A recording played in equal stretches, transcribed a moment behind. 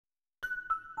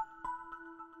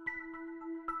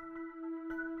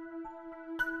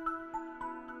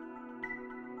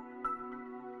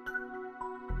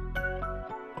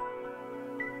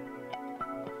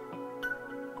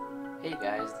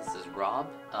guys, this is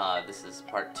Rob. This is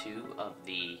part 2 of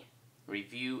the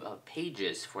review of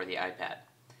Pages for the iPad.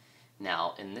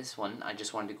 Now, in this one, I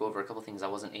just wanted to go over a couple things I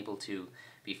wasn't able to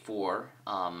before,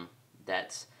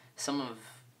 that some of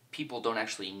people don't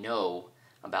actually know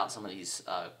about some of these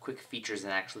quick features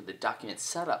and actually the document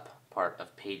setup part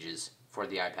of Pages for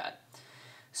the iPad.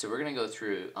 So we're going to go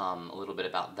through a little bit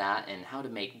about that and how to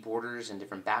make borders and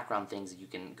different background things that you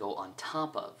can go on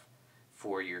top of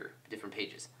for your different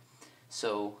pages.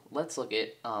 So let's look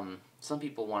at, some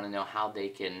people want to know how they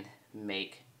can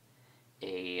make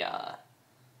a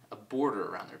border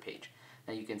around their page.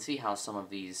 Now you can see how some of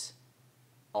these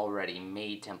already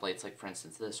made templates, like for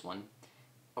instance this one,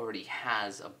 already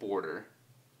has a border,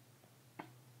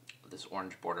 this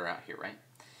orange border out here, right?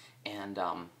 And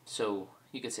so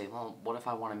you could say, well, what if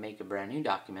I want to make a brand new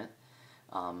document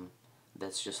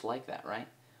that's just like that, right?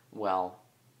 Well,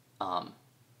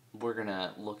 we're going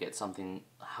to look at something,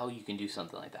 how you can do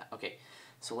something like that. Okay,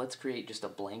 so let's create just a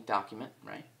blank document,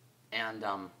 right? And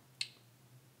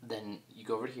then you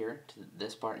go over here to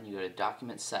this part and you go to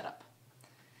Document Setup.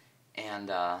 And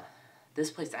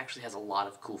this place actually has a lot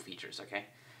of cool features, okay?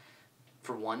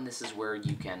 For one, this is where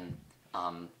you can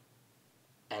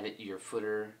edit your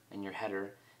footer and your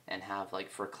header and have, like,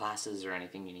 for classes or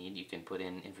anything you need, you can put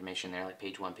in information there, like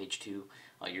page 1, page 2,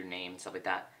 your name, stuff like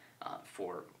that,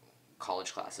 for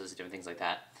college classes, different things like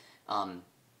that.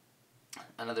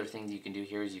 Another thing that you can do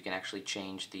here is you can actually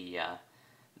change the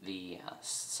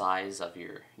size of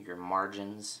your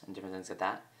margins and different things like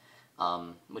that,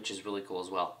 which is really cool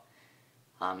as well.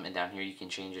 And down here you can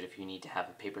change it if you need to have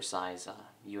a paper size,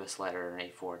 US letter,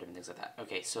 A4, different things like that.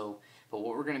 Okay, so, but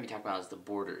what we're going to be talking about is the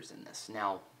borders in this.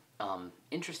 Now,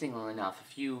 interestingly enough,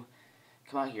 if you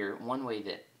come out here, one way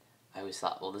that I always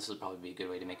thought, well, this would probably be a good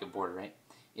way to make a border, right,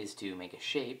 is to make a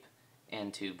shape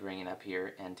and to bring it up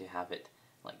here and to have it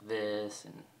like this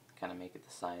and kind of make it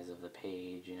the size of the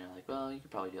page, you know, like, well, you could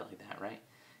probably do it like that, right,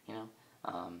 you know,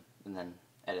 and then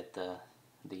edit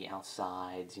the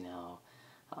outsides, you know,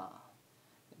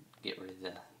 get rid of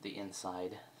the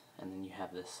inside, and then you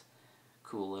have this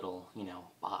cool little, you know,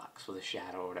 box with a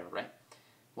shadow or whatever, right?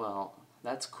 Well,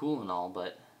 that's cool and all,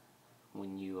 but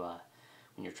when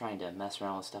you're trying to mess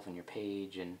around with stuff on your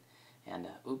page and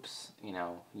oops, you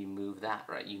know, you move that,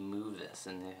 right? You move this,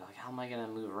 and you're like, how am I going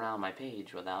to move around my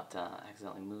page without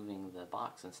accidentally moving the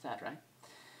box instead, right?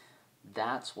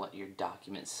 That's what your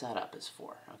document setup is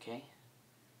for, okay?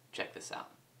 Check this out.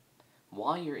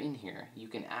 While you're in here, you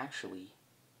can actually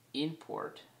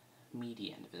import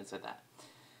media and things like that.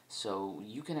 So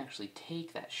you can actually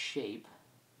take that shape,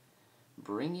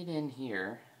 bring it in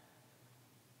here,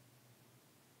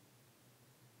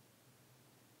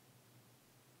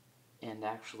 and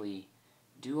actually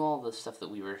do all the stuff that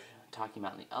we were talking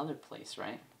about in the other place,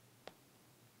 right?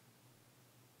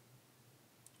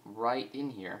 Right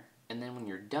in here, and then when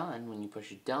you're done, when you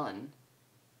push done,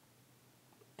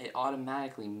 it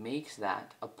automatically makes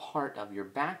that a part of your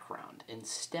background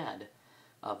instead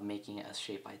of making it a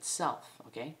shape by itself,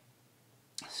 okay?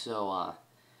 So,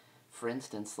 for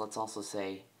instance, let's also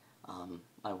say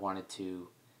I wanted to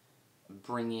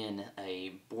bring in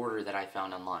a border that I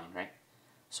found online, right?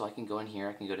 So I can go in here,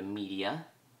 I can go to Media.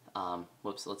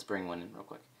 Whoops, let's bring one in real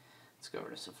quick. Let's go over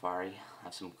to Safari,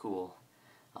 have some cool,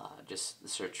 just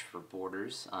search for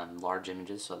borders on large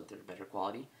images so that they're better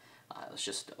quality. Let's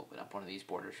just open up one of these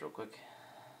borders real quick.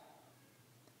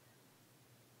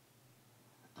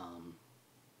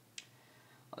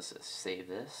 Let's just save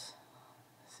this,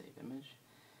 save image,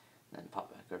 and then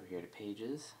pop back over here to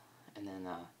Pages, and then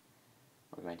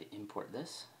we're going to import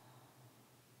this.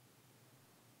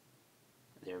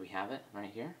 There we have it right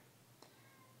here,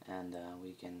 and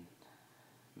we can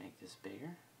make this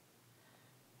bigger.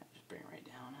 Just bring it right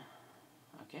down.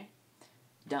 Okay,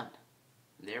 done.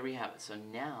 There we have it. So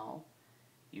now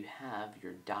you have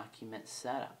your document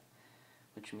setup,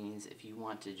 which means if you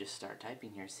want to just start typing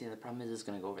here, see, the problem is it's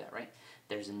going to go over that, right?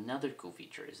 There's another cool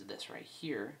feature, is this right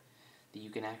here, that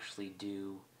you can actually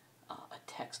do a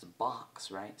text box,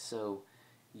 right? So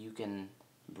you can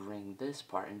bring this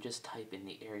part and just type in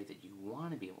the area that you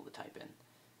want to be able to type in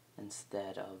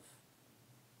instead of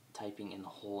typing in the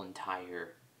whole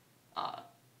entire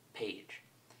page.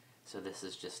 So this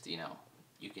is just, you know,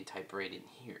 you can type right in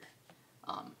here,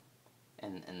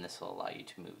 and this will allow you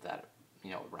to move that, you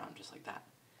know, around just like that.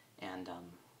 And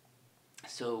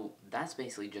so that's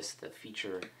basically just the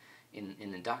feature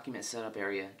in the document setup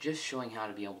area, just showing how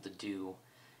to be able to do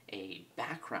a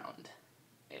background,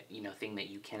 you know, thing that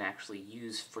you can actually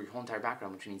use for your whole entire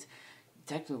background, which means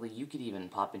technically you could even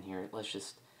pop in here. Let's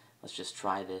just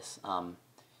try this.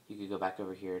 You could go back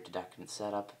over here to document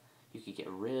setup. you could get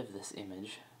rid of this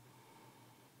image,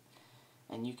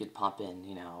 and you could pop in,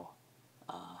 you know,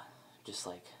 just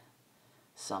like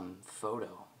some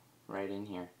photo right in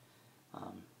here.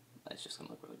 It's just gonna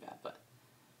look really bad, but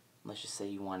let's just say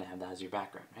you want to have that as your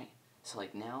background, right? So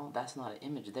like now that's not an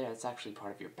image there, it's actually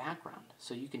part of your background,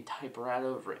 so you can type right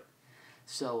over it.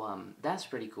 So that's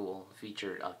pretty cool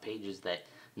feature of Pages that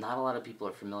not a lot of people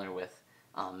are familiar with,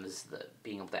 is the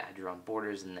being able to add your own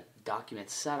borders in the document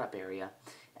setup area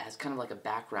as kind of like a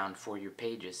background for your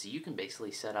pages. So you can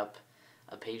basically set up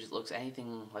a page that looks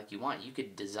anything like you want. You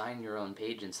could design your own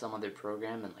page in some other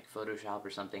program, in like Photoshop or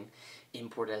something,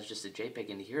 import it as just a JPEG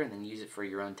into here, and then use it for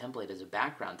your own template as a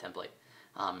background template.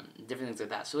 Different things like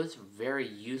that. So it's a very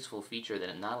useful feature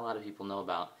that not a lot of people know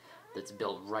about, that's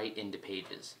built right into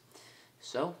Pages.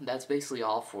 So that's basically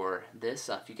all for this.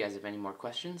 If you guys have any more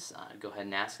questions, go ahead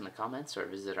and ask in the comments or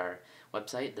visit our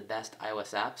website,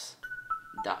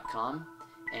 thebestiosapps.com,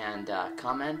 and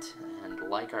comment and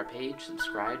like our page,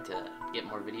 subscribe to get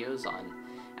more videos on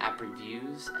app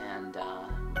reviews and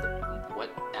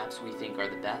what apps we think are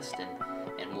the best,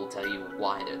 and we'll tell you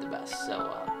why they're the best.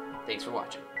 So thanks for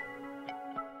watching.